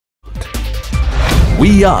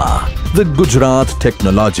We are the Gujarat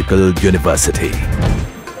Technological University.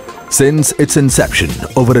 Since its inception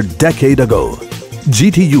over a decade ago,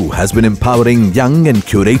 GTU has been empowering young and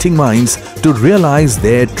curating minds to realize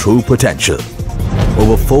their true potential.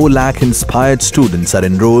 Over 4 lakh inspired students are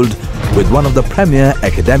enrolled with one of the premier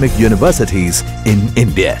academic universities in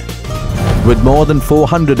India. With more than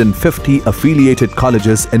 450 affiliated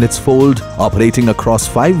colleges in its fold operating across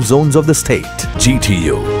 5 zones of the state,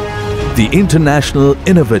 GTU, the International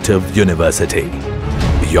Innovative University,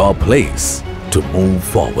 your place to move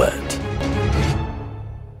forward.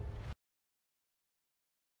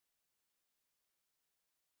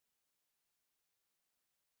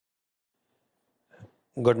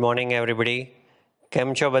 Good morning, everybody.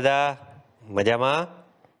 Kem cho bada? Majama?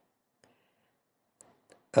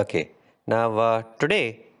 Okay. Now,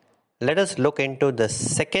 today, let us look into the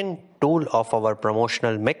second tool of our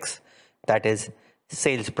promotional mix, that is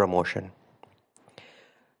sales promotion.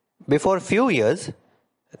 Before few years,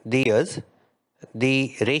 the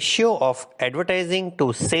ratio of advertising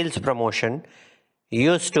to sales promotion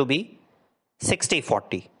used to be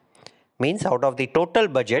 60-40. Means out of the total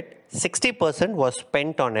budget, 60% was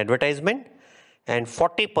spent on advertisement and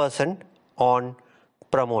 40% on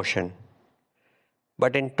promotion.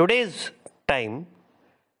 But in today's time,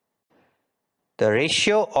 the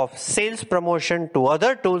ratio of sales promotion to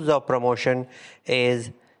other tools of promotion is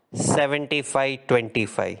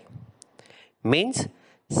 75-25. Means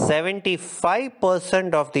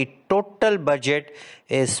 75% of the total budget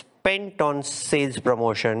is spent on sales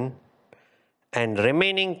promotion and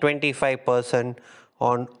remaining 25%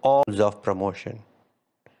 on all of promotion.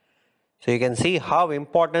 So you can see how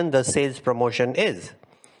important the sales promotion is.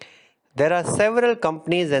 There are several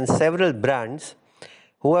companies and several brands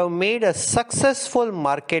who have made a successful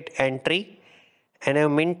market entry and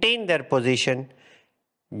have maintained their position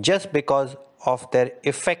just because of their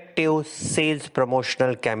effective sales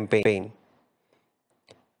promotional campaign.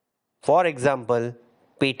 For example,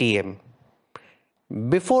 Paytm.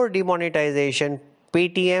 Before demonetization,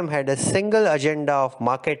 Paytm had a single agenda of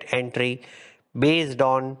market entry based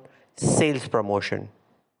on sales promotion.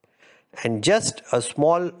 And just a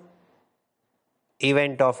small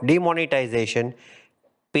event of demonetization,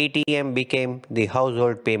 Paytm became the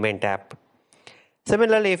household payment app.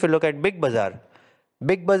 Similarly, if you look at Big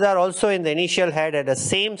Bazaar also in the initial had the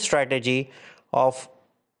same strategy of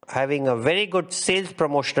having a very good sales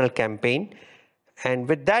promotional campaign. And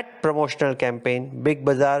with that promotional campaign, Big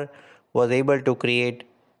Bazaar was able to create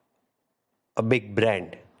a big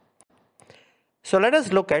brand. So let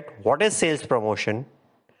us look at what is sales promotion,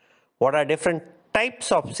 what are different types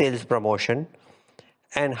of sales promotion,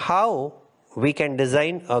 and how we can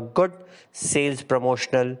design a good sales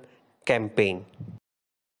promotional campaign.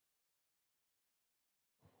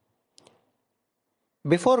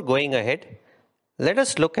 Before going ahead, let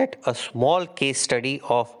us look at a small case study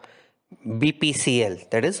of BPCL,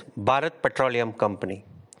 that is Bharat Petroleum Company.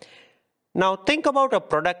 Now think about a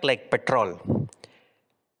product like petrol.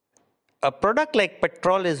 A product like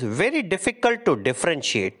petrol is very difficult to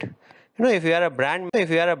differentiate. If you are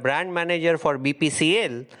a brand manager for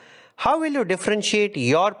BPCL, how will you differentiate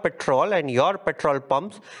your petrol and your petrol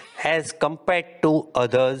pumps as compared to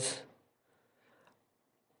others?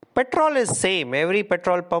 Petrol is same. Every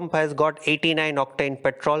petrol pump has got 89 octane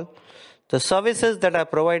petrol. The services that are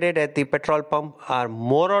provided at the petrol pump are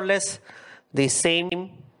more or less the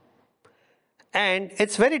same. And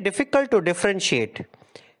it's very difficult to differentiate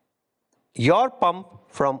your pump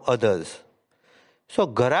from others. So,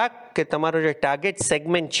 Garak ke tamaro je target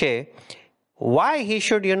segment che, why he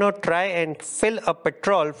should, try and fill a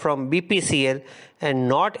petrol from BPCL and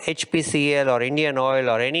not HPCL or Indian Oil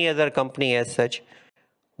or any other company as such.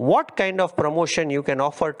 What kind of promotion you can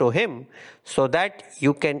offer to him so that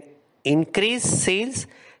you can increase sales,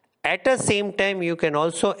 at the same time you can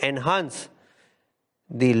also enhance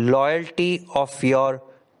the loyalty of your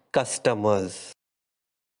customers.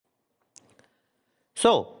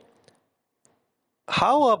 So,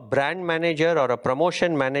 how a brand manager or a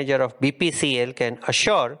promotion manager of BPCL can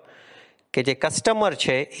assure કે જે customer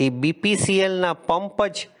છે એ BPCLના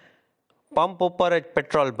pump ઉપર જ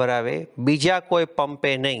petrol ભરાવે, બીજા કોઈ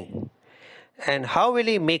પંપે નહીં. And how will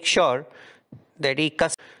he make sure that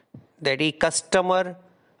he customer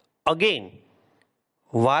again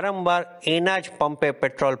વારંવાર એના જ પંપે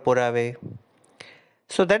petrol પુરાવે?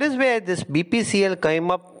 So that is where this BPCL came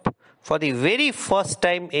up for the very first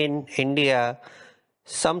time in India,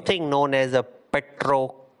 something known as a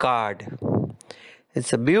Petro card.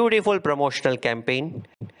 It's a beautiful promotional campaign.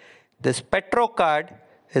 This Petro card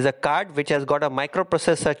is a card which has got a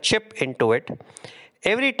microprocessor chip into it.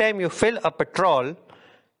 Every time you fill a petrol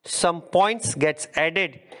some points gets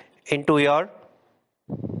added into your.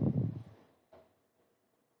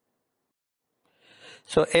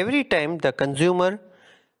 So every time the consumer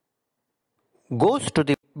goes to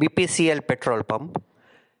the BPCL petrol pump,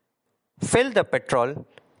 fill the petrol,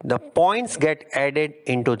 the points get added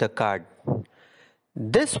into the card.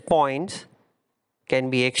 These points can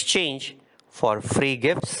be exchanged for free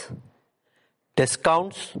gifts,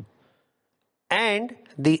 discounts, and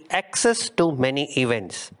the access to many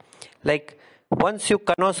events. Like once you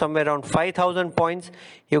collect somewhere around 5,000 points,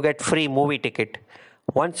 you get free movie ticket.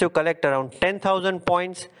 Once you collect around 10,000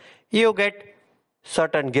 points, you get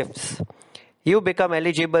certain gifts. You become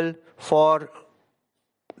eligible for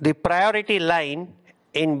the priority line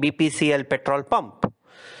in BPCL petrol pump.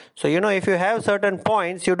 So, if you have certain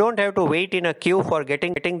points, you don't have to wait in a queue for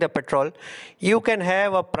getting the petrol. You can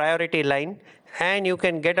have a priority line and you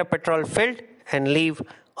can get a petrol filled and leave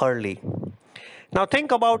early. Now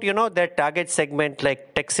think about, that target segment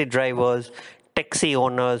like taxi drivers, taxi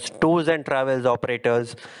owners, tours and travels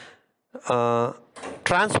operators,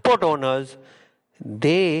 transport owners.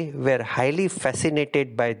 They were highly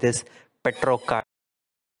fascinated by this petro card.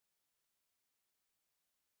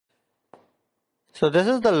 So this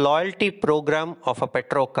is the loyalty program of a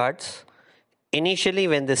petro cards. Initially,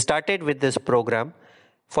 when they started with this program,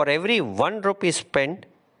 for every 1 rupee spent,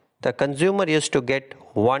 the consumer used to get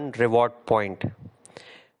 1 reward point.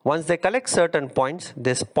 Once they collect certain points,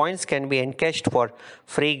 these points can be encashed for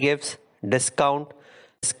free gifts, discount,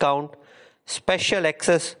 special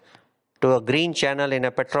access to a green channel in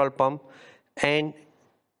a petrol pump, and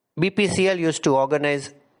BPCL used to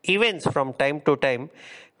organize events from time to time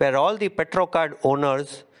where all the petro card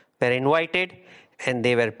owners were invited and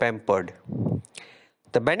they were pampered.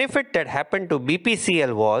 The benefit that happened to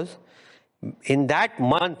BPCL was, in that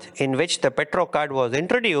month in which the petro card was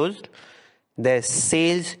introduced, their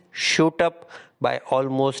sales shoot up by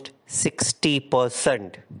almost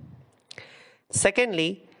 60%.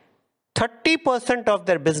 Secondly, 30% of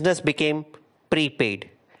their business became prepaid.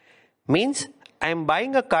 Means I am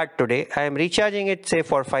buying a card today, I am recharging it say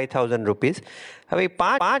for 5,000 rupees. હવે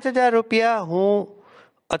 5,000 રૂપિયા હું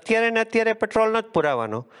અત્યારે ને અત્યારે petrol નથી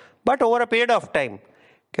પુરાવાનો, but over a period of time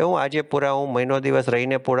કે હું આજે પુરાવું, મહિનો દિવસ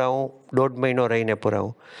રહીને પુરાવું, 1.5 મહિનો રહીને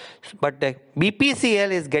પુરાવું. But the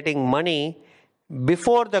BPCL is getting money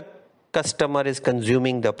before the customer is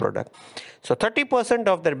consuming the product. So 30%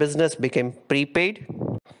 of their business became prepaid.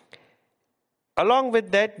 Along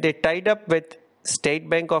with that, they tied up with State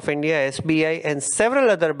Bank of India, SBI, and several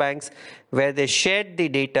other banks where they shared the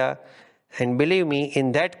data. And believe me,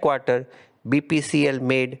 in that quarter, BPCL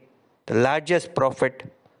made the largest profit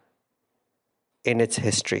in its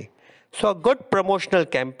history. So a good promotional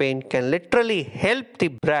campaign can literally help the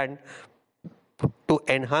brand to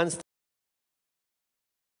enhance.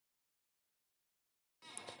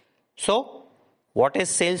 So what is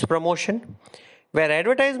sales promotion? Where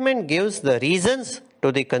advertisement gives the reasons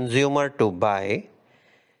to the consumer to buy,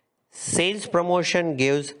 sales promotion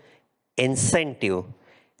gives incentive,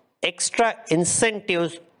 extra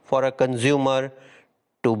incentives for a consumer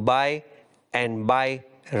to buy and buy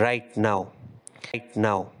right now.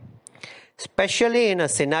 Especially in a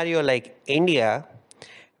scenario like India,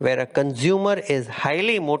 where a consumer is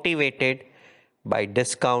highly motivated by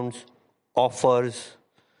discounts, offers,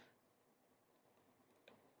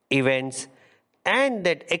 events, and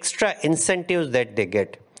that extra incentives that they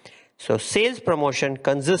get. So sales promotion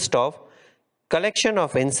consists of collection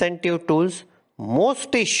of incentive tools,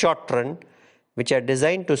 mostly short run, which are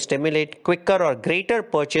designed to stimulate quicker or greater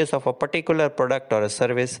purchase of a particular product or a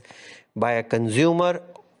service by a consumer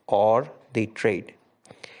or the trade.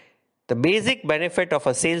 The basic benefit of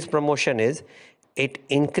a sales promotion is it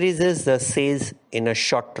increases the sales in a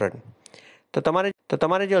short run. तो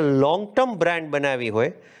તમારે જો long term brand બનાવી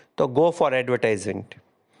હોય તો go for advertisement.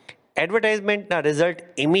 એડવર્ટાઇઝમેન્ટના result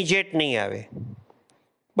immediate નહીં આવે,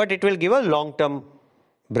 but it will give a long term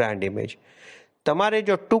brand image. તમારે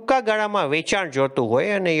જો ટૂંકા ગાળામાં વેચાણ જોતું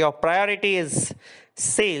હોય અને your priority is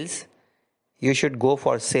cells, you should go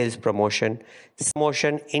for sales promotion.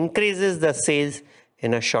 Promotion increases the sales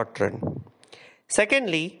in a short run.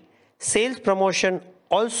 Secondly, sales promotion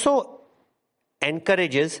also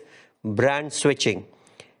encourages brand switching.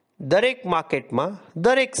 દરેક માર્કેટમાં,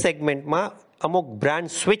 દરેક સેગમેન્ટમાં અમુક બ્રાન્ડ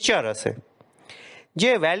સ્વિચર હશે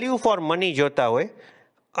જે વેલ્યુ ફોર મની જોતા હોય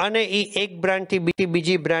અને એ એક બ્રાન્ડથી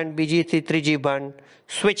બીજી બ્રાન્ડ, બીજીથી ત્રીજી બ્રાન્ડ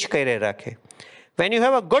સ્વિચ કરી રાખે. When you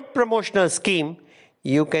have a good promotional scheme,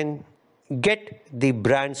 you can get the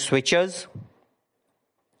brand switchers.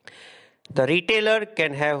 The retailer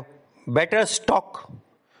can have better stock.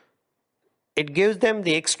 It gives them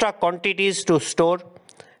the extra quantities to store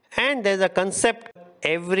And there's a concept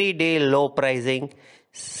everyday low pricing.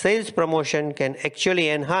 Sales promotion can actually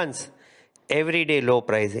enhance everyday low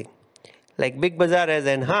pricing. Like Big Bazaar has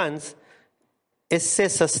enhanced इससे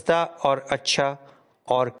सस्ता और अच्छा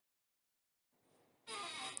और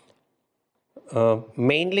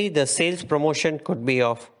mainly the sales promotion could be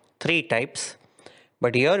of three types,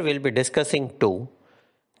 but here we'll be discussing two.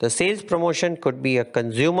 The sales promotion could be a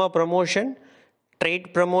consumer promotion,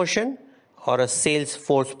 trade promotion, or a sales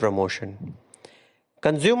force promotion.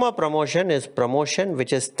 Consumer promotion is promotion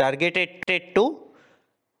which is targeted to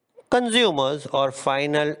consumers or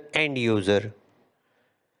final end user.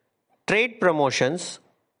 Trade promotions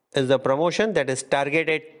is the promotion that is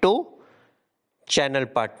targeted to channel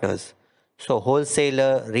partners. So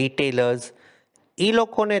wholesaler, retailers, એ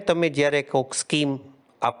લોકોને તમે જ્યારે કોઈક scheme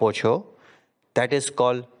આપો છો, that is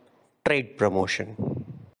called trade promotion.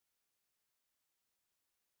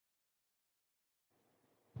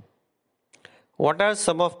 What are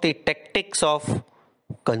some of the tactics of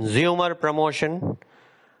consumer promotion?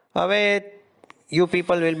 હવે you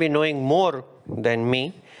people will be knowing more than me.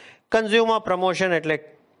 Consumer promotion એટલે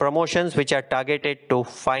promotions which are targeted to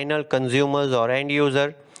final consumers or end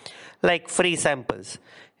user, like free samples.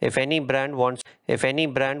 If any brand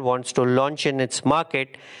wants to launch in its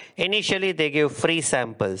market, initially they give free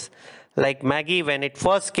samples. Like Maggi, when it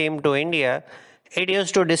first came to India, it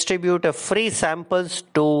used to distribute a free samples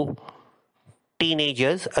to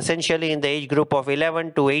teenagers, essentially in the age group of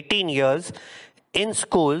 11 to 18 years, in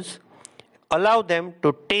schools, allow them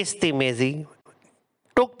to taste the Maggi,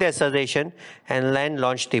 took their suggestion, and then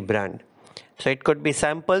launched the brand. So it could be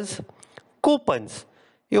samples, coupons.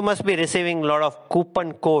 You must be receiving a lot of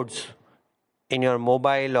coupon codes in your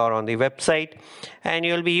mobile or on the website, and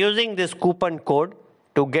you'll be using this coupon code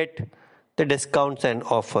to get the discounts and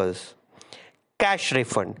offers. Cash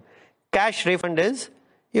refund. Cash refund is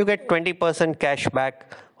you get 20% cash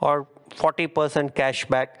back or 40% cash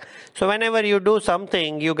back. So whenever you do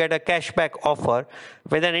something, you get a cashback offer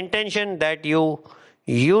with an intention that you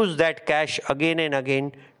use that cash again and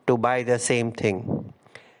again to buy the same thing.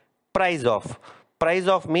 Price off. Price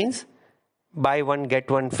off means buy one get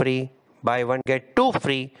one free, buy one get two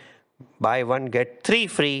free, buy one get three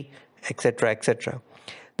free, etc. etc.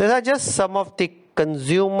 These are just some of the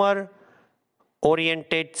consumer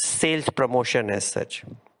oriented sales promotion as such.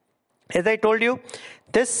 As I told you,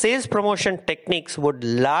 this sales promotion techniques would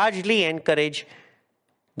largely encourage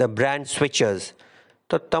the brand switchers.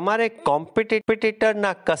 તો તમારે કોમ્પિટિટરના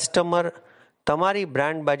customer તમારી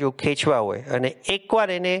brand બાજુ ખેંચવા હોય અને એકવાર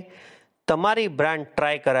એને તમારી બ્રાન્ડ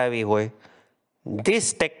ટ્રાય કરાવી હોય, these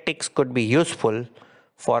tactics could be useful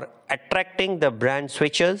for attracting the brand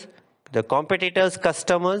switchers, the competitors'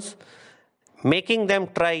 customers, making them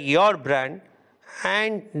try your brand,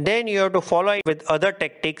 and then you have to follow it with other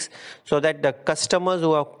tactics so that the customers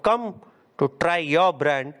who have come to try your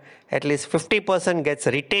brand, at least 50% gets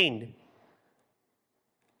retained.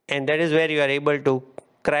 And that is where you are able to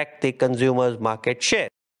crack the consumer's market share.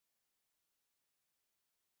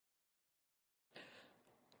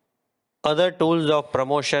 Other tools of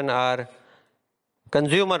promotion are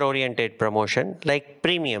consumer-oriented promotion, like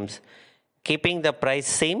premiums, keeping the price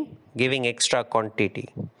same, giving extra quantity.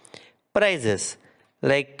 Prizes,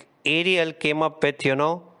 like Ariel came up with,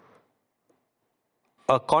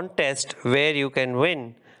 a contest where you can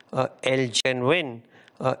win a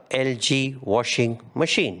LG washing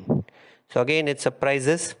machine. So again, it's a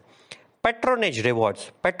prizes. Patronage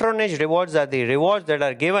rewards. Patronage rewards are the rewards that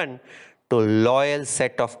are given to loyal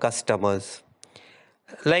set of customers.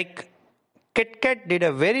 Like KitKat did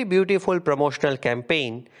a very beautiful promotional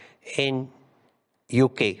campaign in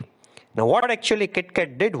UK. Now what actually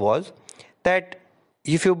KitKat did was that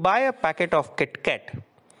if you buy a packet of KitKat,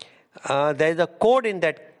 there is a code in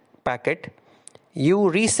that packet. You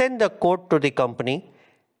resend the code to the company.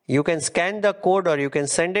 You can scan the code or you can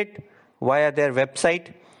send it via their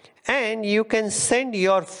website, and you can send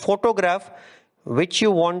your photograph which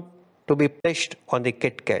you want to be published on the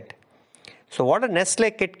KitKat. So what a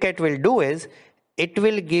Nestle KitKat will do is it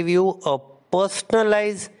will give you a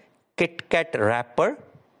personalized KitKat wrapper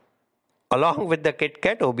along with the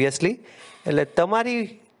KitKat, obviously. એટલે તમારી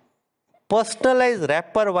personalized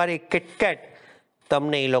wrapper વાળી KitKat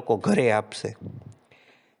તમને એ લોકો ઘરે આપશે.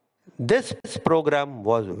 This program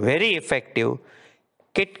was very effective.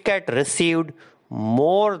 KitKat received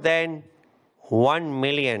more than 1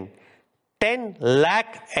 million, 10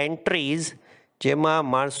 lakh entries, જેમાં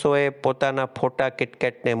માણસોએ પોતાના ફોટા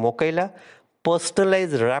KitKatને મોકલ્યા,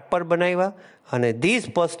 personalized wrapper બનાવ્યા, અને these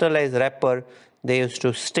personalized wrapper they used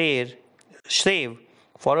to save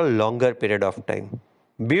for a longer period of time.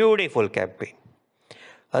 Beautiful campaign.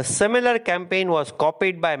 A similar campaign was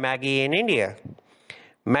copied by Maggie in India.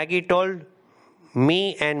 Maggie told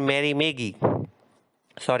me and Mary Maggie.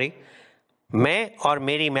 Sorry, मैं और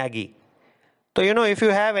मेरी Maggi. So, if you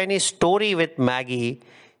have any story with Maggie,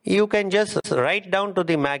 you can just write down to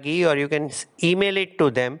the Maggie or you can email it to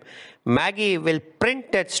them. Maggie will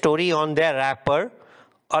print that story on their wrapper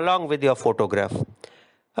along with your photograph.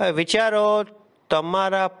 વિચારો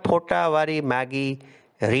તમારા ફોટાવાળી Maggi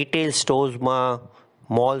retail સ્ટોર્સમાં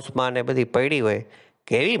મોલ્સમાં ને બધી પડી હોય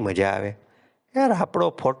કેવી મજા આવે યાર આપણો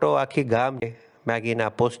ફોટો આખી ગામ મેગીના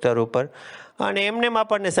પોસ્ટર ઉપર અને એમનેમ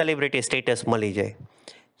આપણને સેલિબ્રિટી સ્ટેટસ મળી જાય.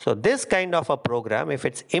 So this kind of a program, if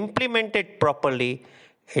it's implemented properly,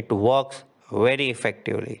 it works very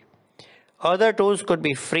effectively. Other tools could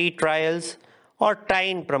be free trials or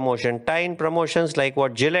tie-in promotion. Tie-in promotions like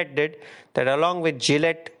what Gillette did, that along with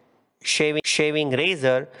Gillette shaving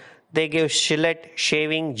razor, they give Gillette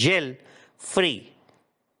shaving gel free.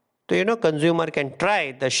 So, consumer can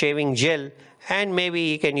try the shaving gel and maybe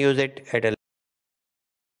he can use it at a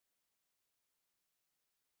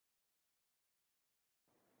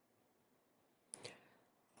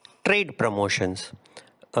trade promotions.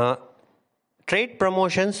 Trade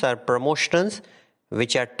promotions are promotions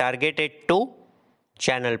which are targeted to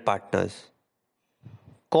channel partners.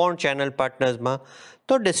 કોણ channel પાર્ટનર્સમાં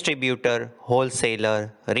તો distributor, wholesaler,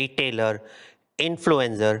 retailer,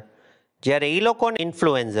 influencer. જ્યારે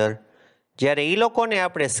એ લોકોને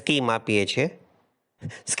આપણે scheme આપીએ છીએ,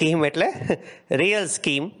 scheme એટલે real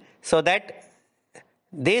scheme, so that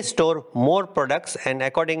they store more products and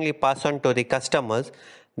accordingly pass on to the customers.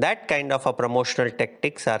 That kind of a promotional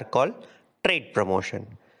tactics are called trade promotion.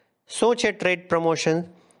 So trade promotion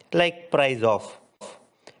like price off.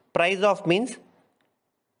 Price off means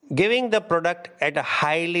giving the product at a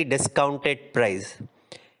highly discounted price.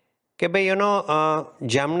 કે ભાઈ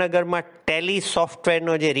જામનગરમાં Tally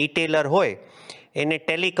સોફ્ટવેરનો જે retailer હોય એને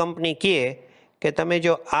Tally company કહે કે તમે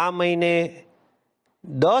જો આ મહિને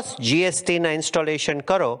 10 GSTના ઇન્સ્ટોલેશન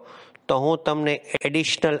કરો તો હું તમને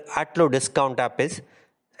એડિશનલ આટલું ડિસ્કાઉન્ટ આપીશ,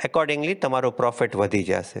 એકોર્ડિંગલી તમારું પ્રોફિટ વધી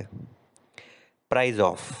જશે. Price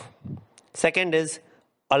of. Second is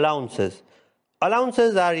allowances.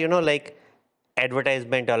 Allowances are like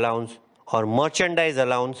advertisement allowance or merchandise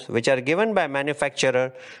allowance which are given by manufacturer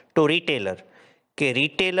to retailer. કે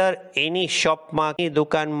રિટેલર એની શોપમાં કે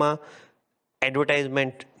દુકાનમાં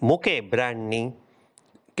એડવર્ટાઇઝમેન્ટ મૂકે બ્રાન્ડની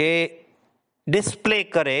કે display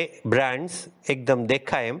કરે brands એકદમ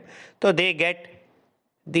દેખાય એમ, તો they get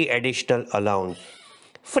the additional allowance.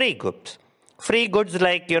 Free goods. Free goods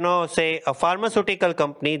like, say a pharmaceutical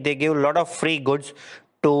company, they give a lot of free goods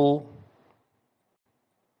to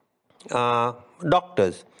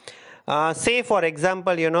doctors. Say for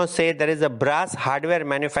example, say there is a brass hardware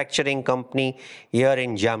manufacturing company here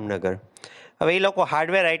in Jamnagar. હવે એ લોકો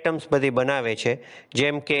hardware items બધી બનાવે છે,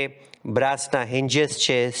 જેમ કે બ્રાસના હિન્જીસ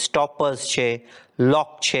છે, stoppers છે, લોક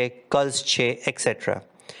છે, કલ્સ છે, એક્સેટ્રા.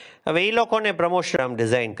 હવે એ લોકોને પ્રમોશન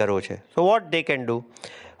ડિઝાઇન કરવું છે. So what they can do?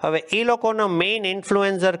 હવે એ લોકોનો મેઇન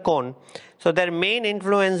ઇન્ફ્લુએન્સર કોણ? સો there main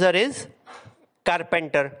influencer is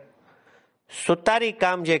carpenter. સુતારી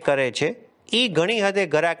કામ જે કરે છે એ ઘણી હદે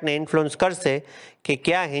ગ્રાહકને ઇન્ફ્લુઅન્સ કરશે કે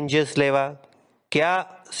ક્યાં હિન્જીસ લેવા, ક્યાં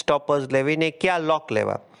સ્ટોપર્સ લેવી ને ક્યાં લોક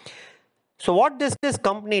લેવા. So what this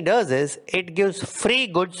company does is it gives free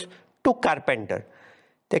goods to carpenter.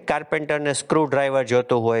 તે કાર્પેન્ટરને સ્ક્રૂ ડ્રાઈવર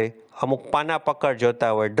જોતું હોય, અમુક પાના પકડ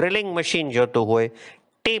જોતા હોય, ડ્રિલિંગ મશીન જોતું હોય,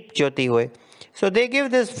 ટેપ જોતી હોય. So they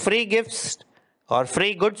give this free gifts or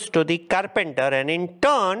free goods to the carpenter, and in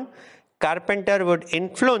turn carpenter would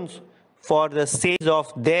influence for the sales of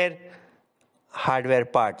their hardware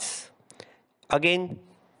parts. Again,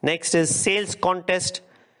 next is sales contest.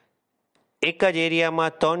 એક જ એરિયામાં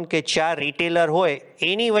 3 કે 4 retailer હોય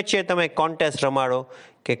એની વચ્ચે તમે contest રમાડો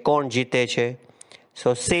કે કોણ જીતે છે. સો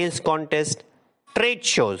cells contest. Trade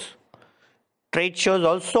shows. Trade shows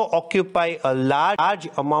also occupy a large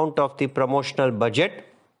amount of the promotional budget.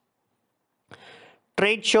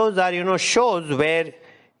 Trade shows are, shows where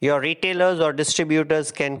your retailers or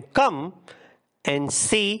distributors can come and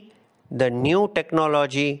see the new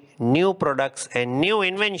technology, new products and new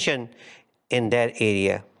invention in their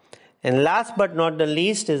area. And last but not the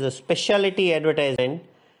least is a specialty advertising.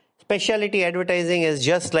 Specialty advertising is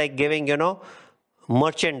just like giving,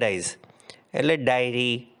 merchandise. Like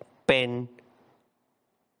diary, pen,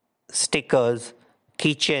 stickers,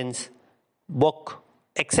 keychains, book,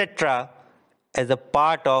 etc. as a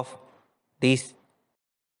part of these.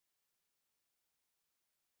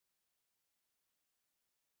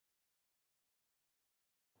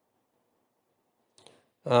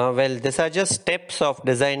 Well, these are just steps of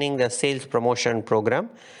designing the sales promotion program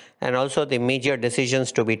and also the major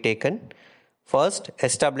decisions to be taken. First,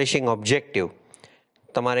 establishing objective.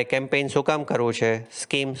 તમારે campaign શું કામ કરવું છે,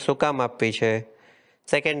 scheme શું કામ આપવી છે.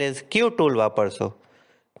 Second is Q tool વાપરશો,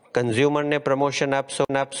 કન્ઝ્યુમરને promotion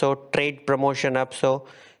આપશો, ટ્રેડ પ્રમોશન આપશો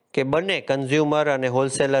કે બંને કન્ઝ્યુમર અને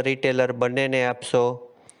હોલસેલર રિટેલર બંનેને આપશો,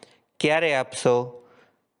 ક્યારે આપશો.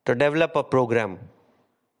 તો ડેવલપ અ પ્રોગ્રામ.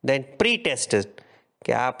 દેન પ્રી ટેસ્ટેડ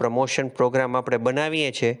કે આ પ્રમોશન પ્રોગ્રામ આપણે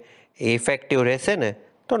બનાવીએ છીએ એ ઇફેક્ટિવ રહેશે ને,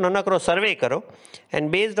 તો નાનકડો સર્વે કરો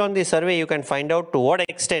and based on the survey you can find out two vote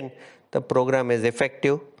extent the program is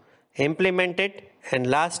effective, implement it, and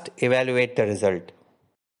last, evaluate the result.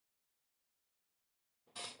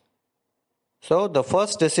 So, the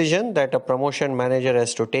first decision that a promotion manager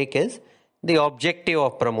has to take is the objective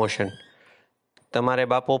of promotion. તમારે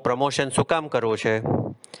બાપુ promotion શું કામ કરવું છે?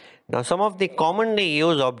 Now, some of the commonly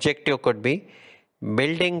used objective could be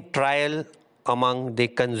building trial among the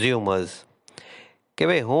consumers. કે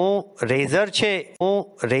ભાઈ હું razor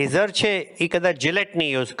છે એ કદાચ જિલેટની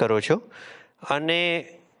યુઝ કરું છું અને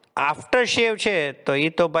આફ્ટર શેવ છે તો એ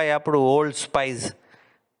તો ભાઈ આપણું ઓલ્ડ સ્પાઇસ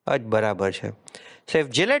જ બરાબર છે. So if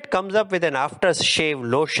Gillette comes up with an aftershave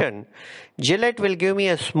lotion, Gillette will give me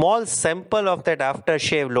a small sample of that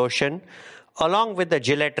aftershave lotion along with the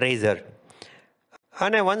Gillette razor.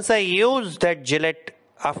 And once I use that Gillette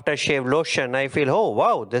aftershave lotion, I feel, oh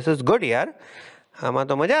wow, this is good yaar. આમાં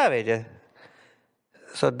તો મજા આવે છે.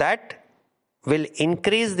 So that will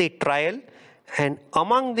increase the trial, and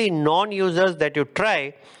among the non-users that you try,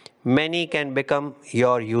 many can become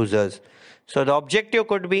your users. So the objective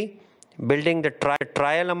could be building the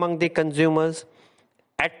trial among the consumers,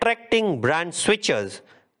 attracting brand switchers.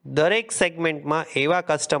 દરેક સેગમેન્ટમાં એવા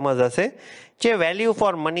customers હશે જે value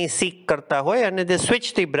for money સીક કરતા હોય અને they switch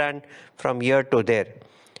the brand from here to there.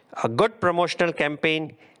 A good promotional campaign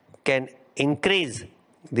can increase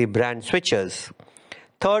the brand switchers.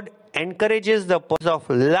 Third, encourages the purchase of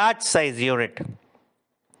large size unit.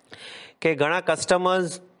 કે ઘણા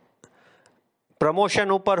કસ્ટમર્સ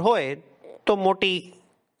પ્રમોશન ઉપર હોય તો મોટી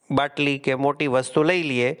બાટલી કે મોટી વસ્તુ લઈ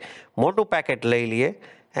લઈએ, મોટું પેકેટ લઈ લઈએ,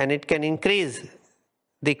 and it can increase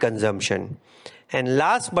the consumption. And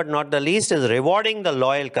last but not the least is rewarding the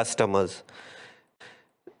loyal customers.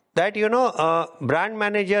 That brand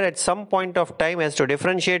manager at some point of time has to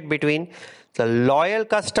differentiate between the loyal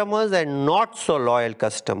customers and not so loyal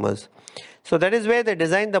customers. So that is where they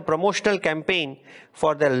design the promotional campaign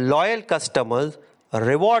for the loyal customers,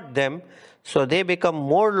 reward them so they become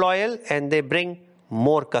more loyal and they bring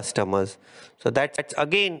more customers. So that's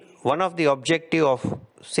again one of the objective of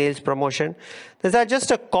sales promotion. These are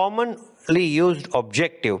just a commonly used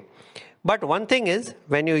objective. But one thing is,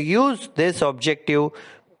 when you use this objective,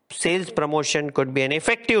 sales promotion could be an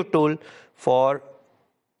effective tool for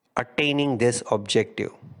attaining this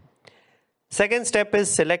objective. Second step is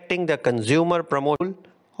selecting the consumer promotion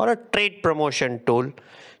or a trade promotion tool.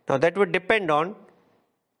 Now that would depend on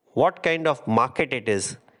what kind of market it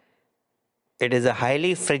is. It is a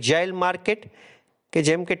highly fragile market કે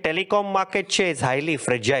જેમ કે telecom market છે is highly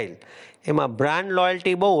fragile, એમાં brand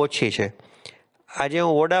loyalty બહુ ઓછી છે. આજે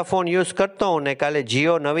હું વોડાફોન યુઝ કરતો હોઉં ને કાલે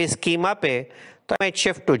જીઓ નવી સ્કીમ આપે તો આઈ માઇટ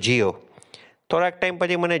શિફ્ટ ટુ જીઓ. થોડાક ટાઈમ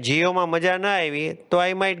પછી મને જીઓમાં મજા ના આવી તો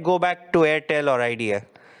આઈ might go back to Airtel or idea.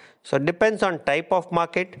 So depends on type of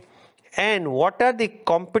market and what are the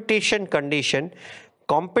competition condition.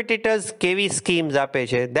 Competitors કેવી સ્કીમ્સ આપે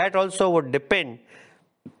છે, that also wood depend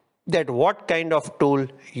that what kind of tool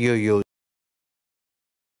you use.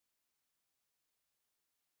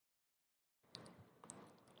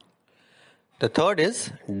 The third is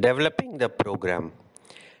developing the program.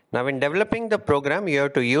 Now in developing the program, you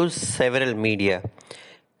have to use several media.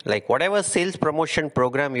 Like whatever sales promotion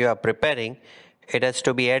program you are preparing, it has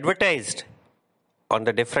to be advertised on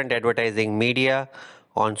the different advertising media,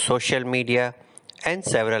 on social media, and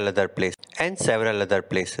several other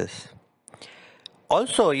places.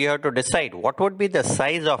 Also, you have to decide what would be the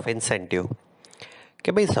size of incentive.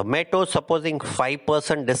 કે ભાઈ Zomato supposing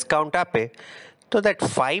 5% discount આપે, so that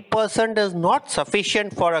 5% is not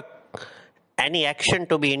sufficient for any action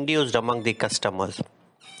to be induced among the customers.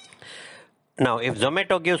 Now, if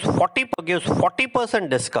Zomato gives 40%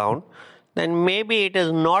 discount, then maybe it is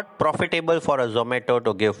not profitable for a Zomato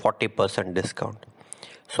to give 40% discount.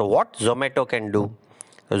 So what Zomato can do?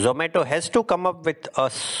 Zomato has to come up with a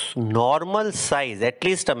normal size, at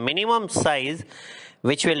least a minimum size,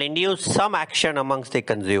 which will induce some action amongst the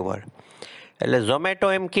consumer. એટલે Zomato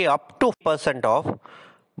એમ કે up to 5% off,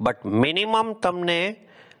 but minimum તમને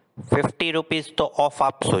 50 rupees તો off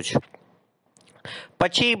આપશો જ.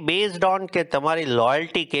 પછી based on કે તમારી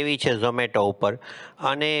loyalty કેવી છે ઝોમેટો ઉપર,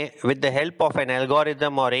 અને with the help of N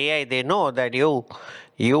algorithm or AI they know that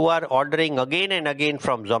you are ordering again and again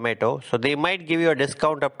from Zomato, so they might give you a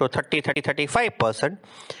discount up to 30-35%.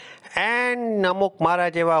 And અમુક મારા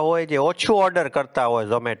જેવા હોય જે ઓછું ઓર્ડર કરતા હોય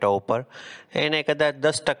ઝોમેટો ઉપર, એને કદાચ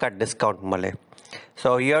 10% ડિસ્કાઉન્ટ મળે. So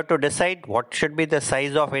you have to decide what should be the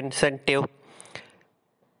size of incentive,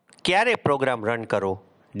 ક્યારે પ્રોગ્રામ રન કરવો,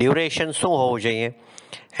 ડ્યુરેશન શું હોવું જોઈએ.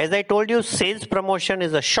 As I told you, cells promotion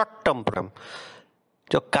is a short term programme.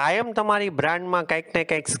 જો કાયમ તમારી બ્રાન્ડમાં કંઈક ને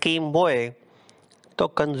કંઈક સ્કીમ હોય તો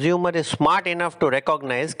consumer is smart enough to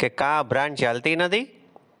recognise કે કા બ્રાન્ડ ચાલતી નથી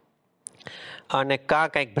અને કા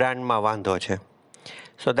કંઈક બ્રાન્ડમાં વાંધો છે.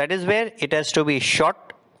 So that is where it has two B short.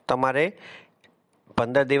 તમારે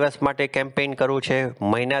 15 દિવસ માટે કેમ્પેઇન કરવું છે,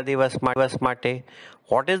 મહિના દિવસ માટે.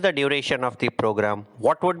 What is the duration of the programme,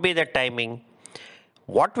 what would be the timing,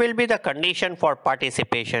 what will be the condition for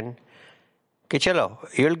participation, કે ચલો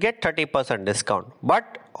you will get 30% discount but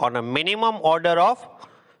on a minimum order of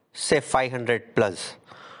say 500 plus.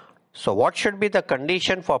 So what should be the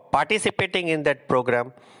condition for participating in that program,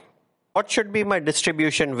 what should be my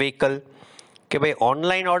distribution vehicle, કે ભાઈ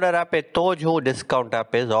online order આપે તો જ હું discount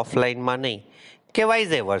આપીશ, ઓફલાઈનમાં નહીં, કે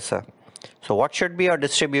wise versa. So what should be your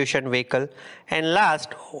distribution vehicle, and last,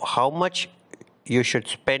 how much you should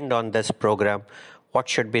spend on this program, what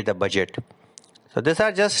should be the budget. So these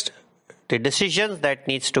are just the decisions that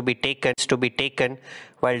needs to be taken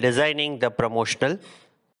while designing the promotional.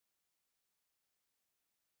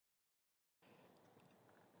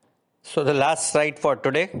 So the last slide for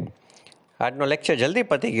today. આજનો lecture જલ્દી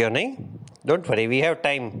પતી ગયો નહીં? Don't worry, we have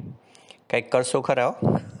time. કંઈક કરશો ખરા?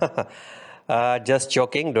 Just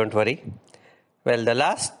joking, don't worry. Well, the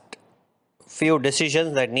last few decisions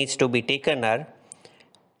that needs to be taken are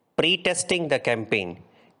pre-testing the campaign.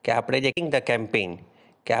 કે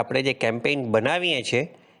આપણે જે કેમ્પેઇન બનાવીએ છીએ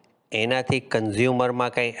એનાથી કન્ઝ્યુમરમાં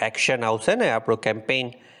કંઈ એક્શન આવશે ને, આપણું campaign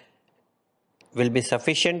will be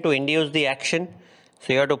sufficient to induce the action. So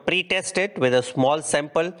you have to pre-test it with a small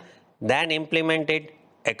sample, then implement it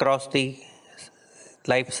across the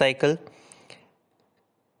life cycle.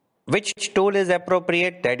 Which tool is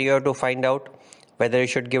appropriate, that you have to find out. Whether you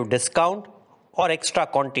should give discount or extra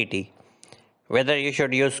quantity, whether you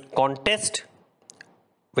should use contest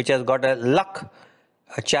which has got a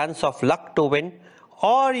chance of luck to win,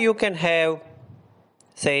 or you can have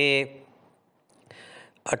say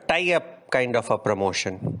a tie-up kind of a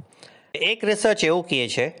promotion. એક research એવું કહે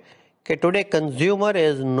છે કે today consumer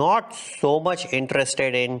is not so much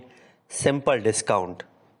interested in simple discount.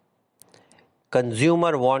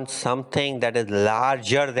 Consumer wants something that is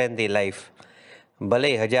larger than the life.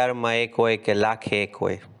 ભલે 1000માં એક હોય કે લાખે એક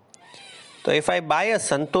હોય. તો if I buy a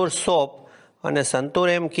santoor shop અને સંતૂર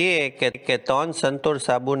એમ કહે કે 3 સંતૂર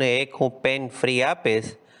સાબુને એક હું પેન ફ્રી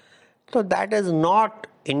આપીશ, તો that is not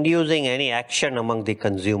inducing any action among the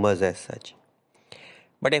consumers as such.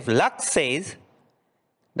 But if Lux says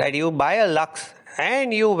that you buy a Lux and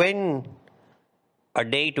you win a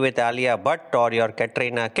date with Alia Bhatt or your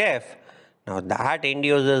Katrina Kaif, now that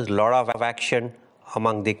induces a lot of action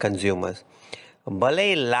among the consumers. ભલે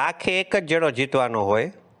લાખે એક જ જણો જીતવાનો હોય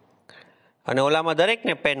અને ઓલામાં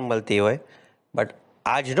દરેકને pen મળતી હોય, બટ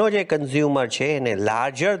આજનો જે કન્ઝ્યુમર છે એને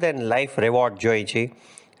લાર્જર દેન લાઈફ રિવોર્ડ જોઈએ છે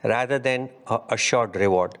rather than a assured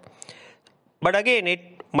reward. But again, it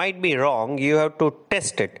might be wrong. You have to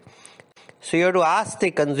test it. So you have to ask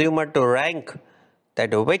the consumer to rank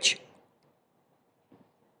that which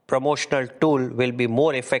promotional tool will be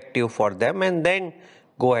more effective for them and then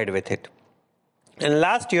go ahead with it. And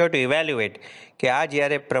last, you have to evaluate કે આ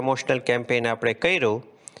જ્યારે promotional campaign આપણે કર્યું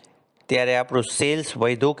ત્યારે આપણું cells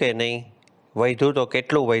વધ્યું કે નહીં, વધ્યું તો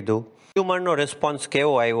કેટલું વધ્યું, કન્ઝ્યુમરનો રિસ્પોન્સ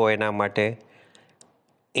કેવો આવ્યો એના માટે,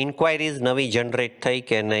 ઇન્ક્વાયરીઝ નવી જનરેટ થઈ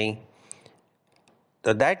કે નહીં.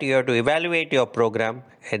 So that you have to evaluate your program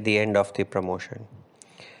at the end of the promotion.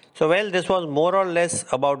 So well, this was more or less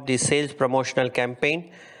about the sales promotional campaign.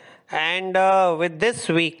 And with this,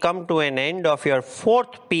 we come to an end of your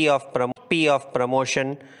fourth P of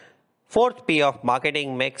promotion, fourth P of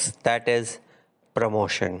marketing mix, that is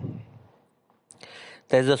promotion.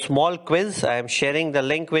 There's a small quiz. I am sharing the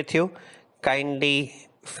link with you. Kindly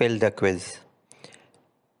fill the quiz.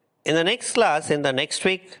 In the next class, in the next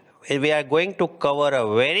week, we are going to cover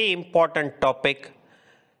a very important topic.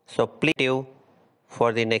 So please you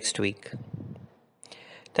for the next week.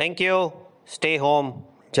 Thank you. Stay home.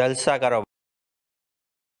 Jalsa karo.